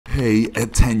Hey,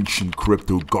 attention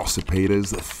crypto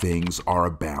gossipators, things are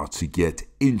about to get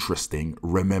interesting.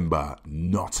 Remember,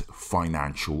 not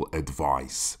financial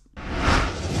advice.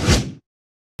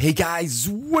 Hey guys,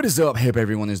 what is up? Hope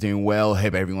everyone is doing well.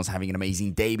 Hope everyone's having an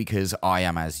amazing day because I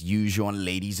am as usual. And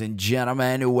ladies and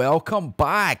gentlemen, welcome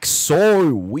back.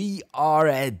 So we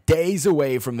are days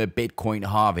away from the Bitcoin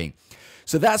halving.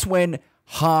 So that's when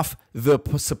half the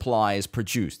supply is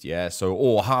produced, yeah?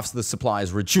 Or half the supply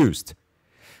is reduced.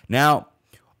 Now,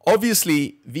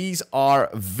 obviously, these are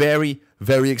very,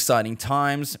 very exciting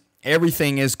times.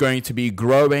 Everything is going to be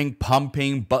growing,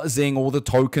 pumping, buzzing, all the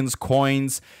tokens,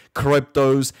 coins,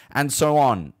 cryptos, and so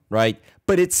on, right?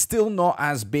 But it's still not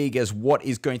as big as what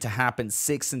is going to happen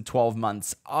 6 and 12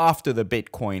 months after the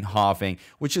Bitcoin halving,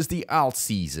 which is the alt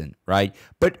season, right?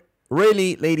 But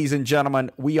really, ladies and gentlemen,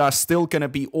 we are still going to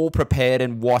be all prepared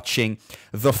and watching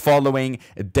the following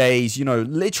days,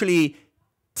 literally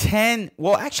 10,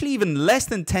 well, actually even less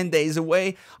than 10 days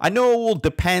away. I know it all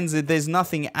depends. There's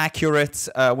nothing accurate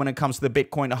when it comes to the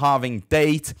Bitcoin halving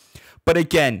date. But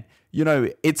again,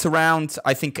 it's around,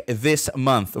 I think, this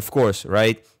month, of course,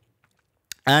 right?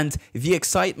 And the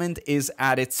excitement is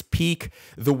at its peak.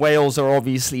 The whales are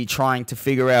obviously trying to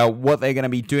figure out what they're going to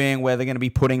be doing, where they're going to be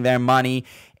putting their money.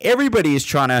 Everybody is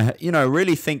trying to,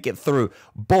 really think it through.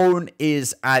 Bone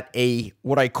is at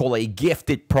what I call a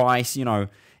gifted price,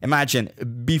 Imagine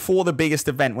before the biggest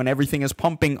event when everything is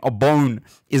pumping, a bone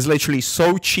is literally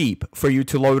so cheap for you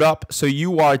to load up. So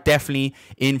you are definitely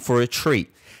in for a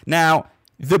treat. Now,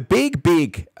 the big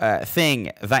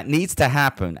thing that needs to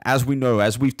happen, as we know,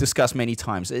 as we've discussed many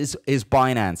times, is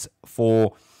Binance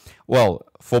for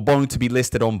Bone to be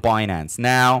listed on Binance.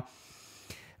 Now,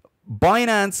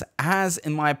 Binance has,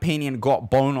 in my opinion, got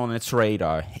Bone on its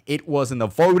radar. It was in the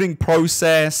voting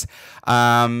process.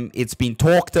 It's been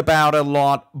talked about a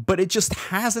lot, but it just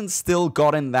hasn't still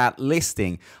gotten that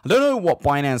listing. I don't know what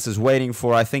Binance is waiting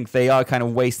for. I think they are kind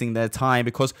of wasting their time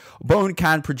because Bone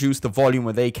can produce the volume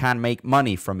where they can make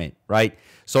money from it, right?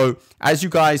 So as you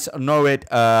guys know it,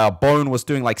 Bone was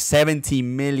doing like 70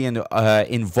 million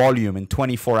in volume in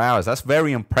 24 hours. That's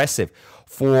very impressive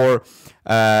for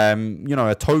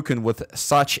a token with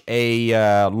such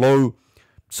a low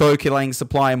circulating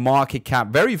supply market cap.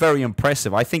 Very, very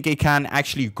impressive. I think it can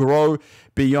actually grow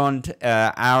beyond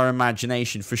our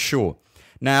imagination for sure.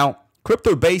 Now,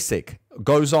 Crypto Basic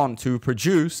goes on to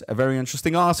produce a very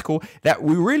interesting article that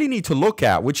we really need to look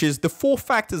at, which is the 4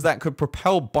 factors that could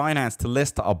propel Binance to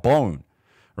list a Bone,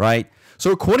 right?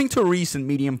 So according to a recent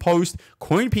Medium post,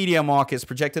 CoinPedia Markets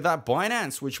projected that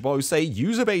Binance, which boasts a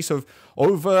user base of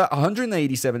over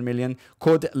 187 million,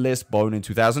 could list Bone in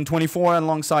 2024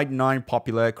 alongside 9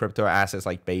 popular crypto assets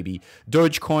like Baby,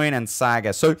 Dogecoin, and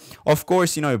Saga. So, of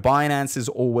course, Binance is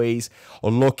always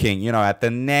looking, at the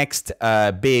next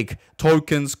big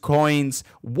tokens, coins.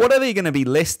 What are they going to be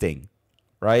listing,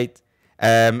 right?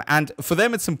 And for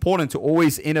them, it's important to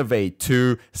always innovate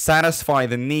to satisfy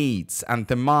the needs and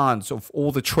demands of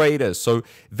all the traders. So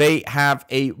they have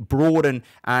a broad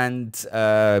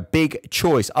and big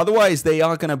choice. Otherwise, they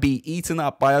are going to be eaten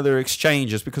up by other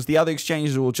exchanges because the other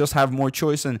exchanges will just have more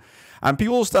choice and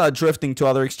people will start drifting to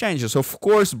other exchanges. So, of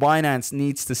course, Binance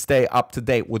needs to stay up to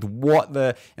date with what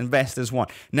the investors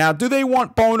want. Now, do they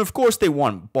want Bone? Of course, they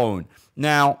want Bone.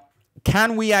 Now,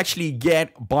 can we actually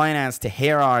get Binance to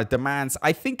hear our demands?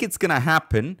 I think it's going to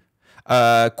happen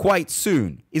quite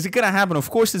soon. Is it going to happen? Of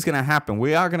course it's going to happen.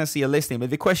 We are going to see a listing. But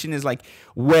the question is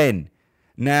when?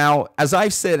 Now, as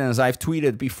I've said and as I've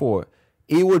tweeted before,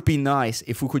 it would be nice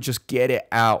if we could just get it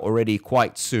out already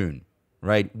quite soon.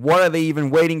 Right? What are they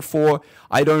even waiting for?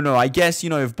 I don't know. I guess,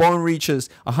 if Bone reaches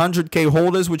 100K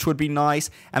holders, which would be nice.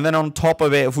 And then on top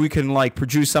of it, if we can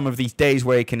produce some of these days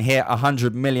where it can hit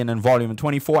 100 million in volume in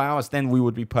 24 hours, then we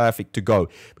would be perfect to go.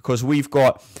 Because we've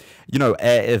got,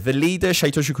 the leader,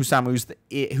 Satoshi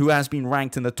Kusamu, who has been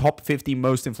ranked in the top 50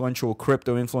 most influential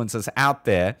crypto influencers out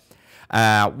there.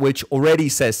 Which already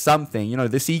says something.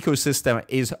 This ecosystem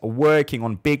is working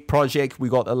on big projects. We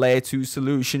got the layer 2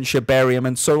 solution, Shibarium,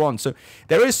 and so on. So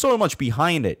there is so much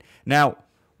behind it. Now,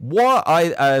 what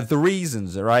are the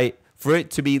reasons, right, for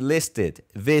it to be listed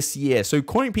this year? So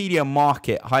CoinPedia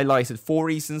Market highlighted 4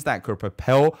 reasons that could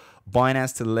propel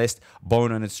Binance to list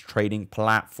Bone on its trading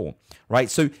platform, right?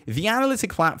 So the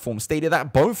analytic platform stated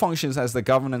that Bone functions as the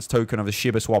governance token of the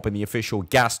ShibaSwap and the official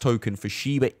gas token for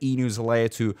Shiba Inu's layer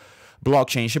 2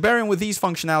 blockchain Shibarium. With these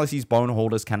functionalities, Bone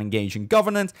holders can engage in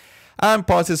governance and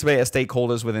participate as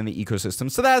stakeholders within the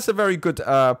ecosystem. So that's a very good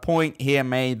point here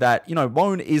made that,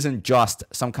 Bone isn't just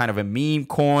some kind of a meme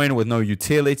coin with no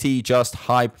utility, just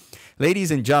hype.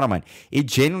 Ladies and gentlemen, it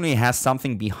genuinely has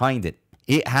something behind it.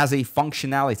 It has a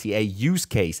functionality, a use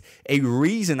case, a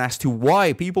reason as to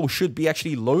why people should be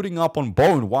actually loading up on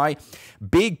Bone, why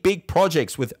big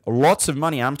projects with lots of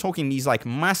money, I'm talking these like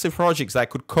massive projects that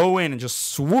could go in and just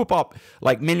swoop up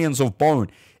like millions of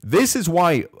Bone. This is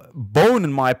why Bone,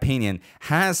 in my opinion,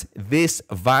 has this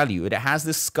value. It has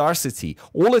this scarcity.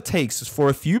 All it takes is for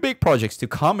a few big projects to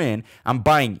come in and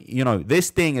buying, this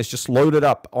thing is just loaded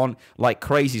up on like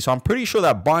crazy. So I'm pretty sure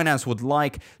that Binance would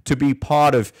like to be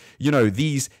part of,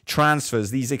 these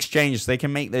transfers, these exchanges. They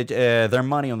can make their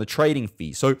money on the trading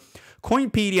fee. So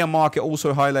CoinPedia Market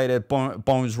also highlighted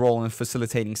Bone's role in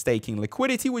facilitating staking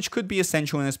liquidity, which could be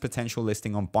essential in its potential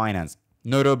listing on Binance.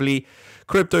 Notably,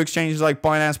 crypto exchanges like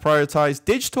Binance prioritize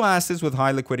digital assets with high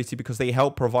liquidity because they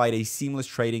help provide a seamless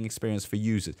trading experience for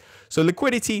users. So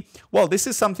liquidity, well, this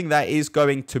is something that is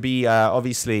going to be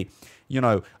obviously,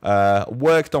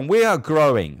 worked on. We are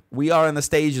growing. We are in the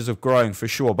stages of growing for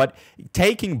sure. But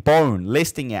taking Bone,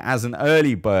 listing it as an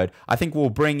early bird, I think will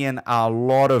bring in a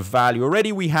lot of value.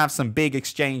 Already we have some big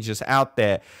exchanges out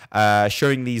there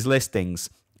showing these listings.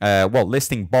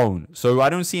 Listing Bone. So I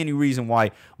don't see any reason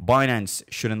why Binance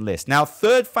shouldn't list. Now,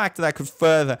 third factor that could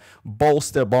further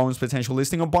bolster Bone's potential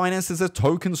listing on Binance is a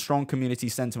token-strong community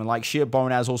sentiment. Like Shib,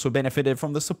 Bone has also benefited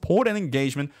from the support and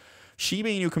engagement. Shiba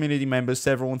Inu community members,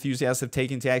 several enthusiasts have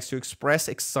taken to X to express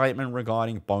excitement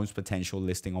regarding Bone's potential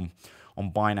listing on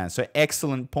Binance. So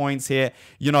excellent points here.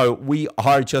 We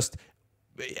are just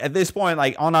at this point,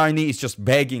 like on our knees, just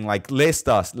begging, like, list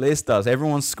us.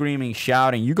 Everyone's screaming,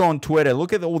 shouting. You go on Twitter,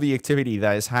 look at all the activity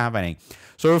that is happening.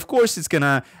 So, of course, it's going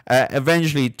to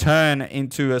eventually turn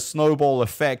into a snowball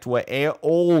effect where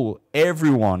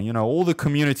everyone, all the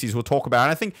communities will talk about it.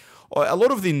 And I think a lot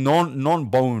of the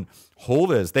non-Bone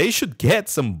holders, they should get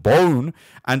some Bone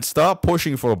and start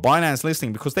pushing for a Binance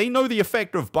listing because they know the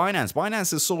effect of Binance.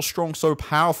 Binance is so strong, so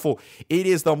powerful. It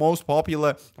is the most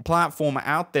popular platform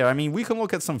out there. I mean, we can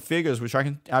look at some figures which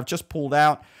I've just pulled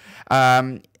out.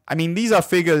 These are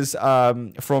figures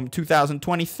from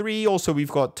 2023. Also,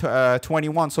 we've got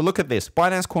 21. So look at this.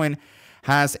 Binance Coin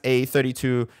has a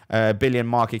 32 billion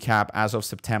market cap as of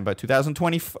September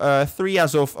 2023.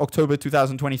 As of October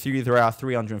 2023, there are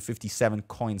 357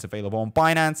 coins available on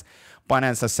Binance.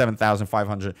 Binance has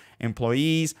 7,500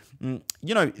 employees.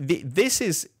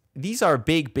 These are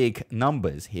big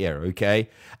numbers here, okay?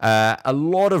 A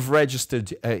lot of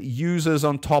registered users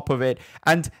on top of it.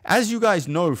 And as you guys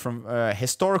know from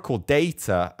historical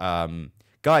data,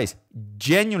 guys,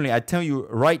 genuinely, I tell you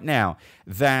right now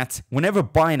that whenever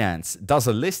Binance does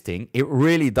a listing, it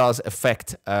really does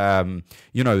affect,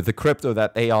 the crypto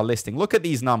that they are listing. Look at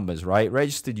these numbers, right?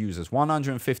 Registered users,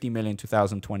 150 million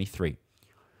 2023.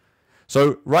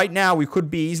 So right now we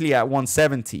could be easily at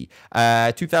 170,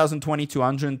 2022,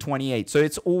 128. So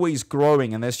it's always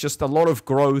growing and there's just a lot of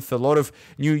growth, a lot of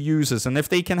new users. And if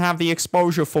they can have the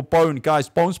exposure for Bone, guys,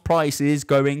 Bone's price is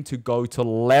going to go to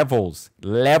levels,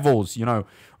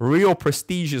 real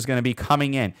prestige is going to be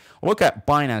coming in. Look at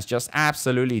Binance just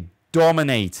absolutely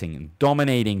dominating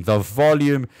the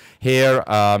volume here.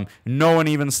 No one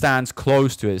even stands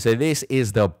close to it. So this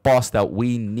is the boss that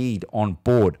we need on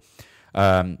board.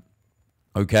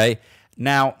 Okay,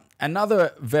 now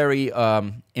another very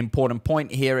important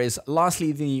point here is,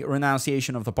 lastly, the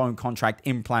renunciation of the Bone contract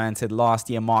implemented last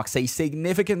year marks a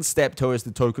significant step towards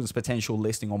the token's potential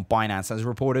listing on Binance. As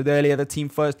reported earlier, the team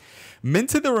first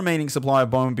minted the remaining supply of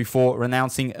Bone before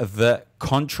renouncing the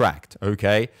contract.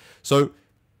 Okay, so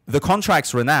the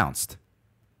contract's renounced.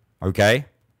 Okay,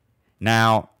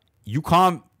 now you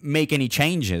can't make any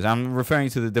changes. I'm referring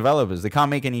to the developers. They can't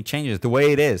make any changes the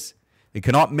way it is. They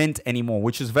cannot mint anymore,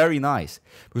 which is very nice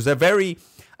because they're very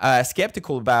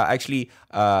skeptical about actually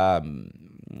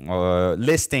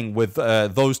listing with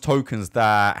those tokens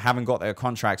that haven't got their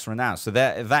contracts renounced. So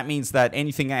that means that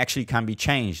anything actually can be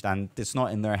changed and it's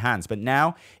not in their hands. But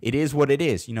now it is what it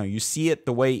is. You see it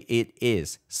the way it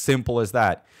is. Simple as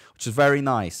that, which is very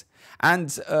nice.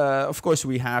 And of course,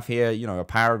 we have here, a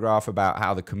paragraph about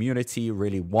how the community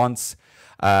really wants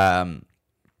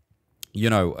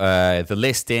the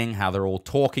listing, how they're all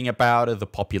talking about it, the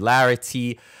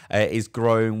popularity is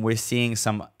growing. We're seeing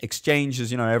some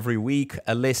exchanges, every week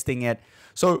listing it.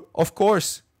 So of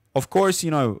course,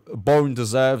 Bone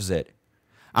deserves it.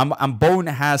 And Bone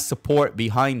has support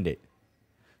behind it.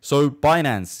 So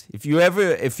Binance, if you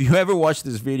ever watch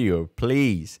this video,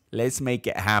 please, let's make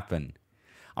it happen.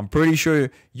 I'm pretty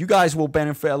sure you guys will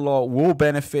benefit a lot. We'll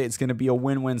benefit. It's going to be a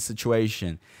win-win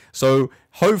situation. So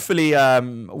hopefully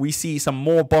we see some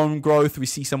more Bone growth. We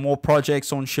see some more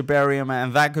projects on Shibarium.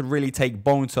 And that could really take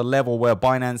Bone to a level where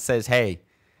Binance says, hey,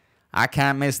 I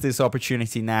can't miss this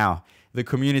opportunity now. the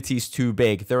community is too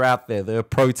big. They're out there. They're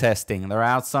protesting. They're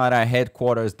outside our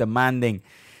headquarters demanding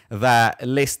that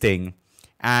listing.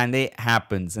 And it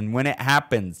happens. And when it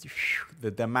happens, the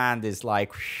demand is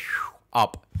like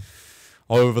up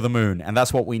over the moon. And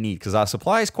that's what we need because our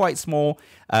supply is quite small.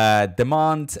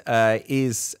 Demand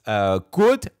is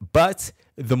good, but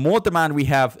the more demand we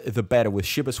have, the better. With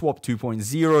ShibaSwap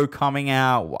 2.0 coming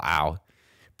out, wow.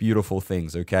 Beautiful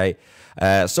things, okay?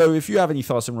 So if you have any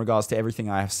thoughts in regards to everything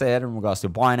I have said in regards to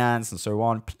Binance and so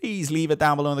on, please leave it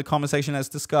down below in the comment section. Let's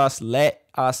discuss. Let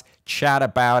us chat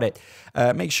about it.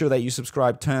 Make sure that you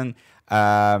subscribe, turn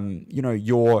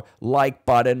your like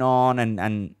button on,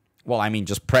 and well, I mean,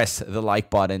 just press the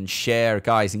like button, share,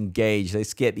 guys, engage.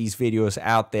 Let's get these videos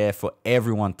out there for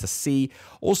everyone to see.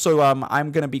 Also,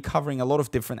 I'm going to be covering a lot of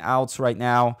different alts right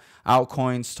now,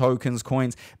 altcoins, tokens,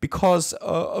 coins, because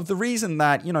of the reason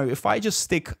that, if I just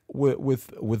stick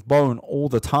with Bone all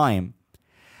the time,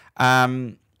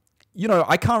 I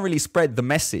can't really spread the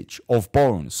message of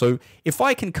Bone. So if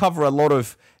I can cover a lot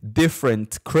of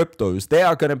different cryptos, there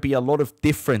are going to be a lot of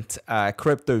different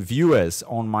crypto viewers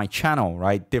on my channel,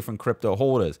 right? Different crypto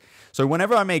holders. So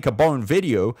whenever I make a Bone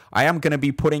video, I am going to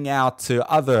be putting out to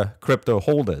other crypto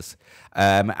holders,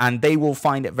 and they will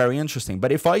find it very interesting.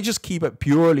 But if I just keep it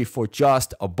purely for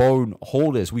just a Bone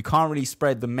holders, we can't really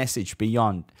spread the message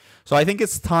beyond. So I think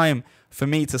it's time for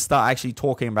me to start actually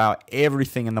talking about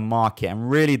everything in the market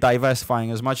and really diversifying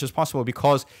as much as possible,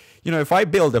 because, if I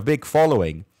build a big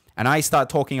following and I start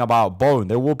talking about Bone,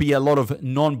 there will be a lot of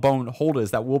non-Bone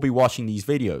holders that will be watching these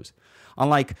videos.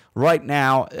 Unlike right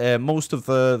now, most of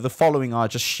the following are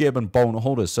just Shib and Bone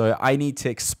holders. So I need to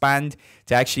expand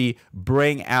to actually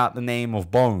bring out the name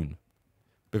of Bone,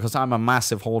 because I'm a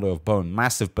massive holder of Bone,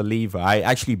 massive believer. I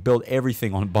actually built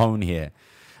everything on Bone here.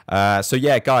 So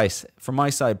yeah, guys, from my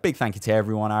side, big thank you to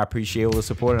everyone. I appreciate all the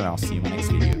support, and I'll see you in my next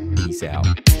video. Peace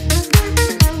out.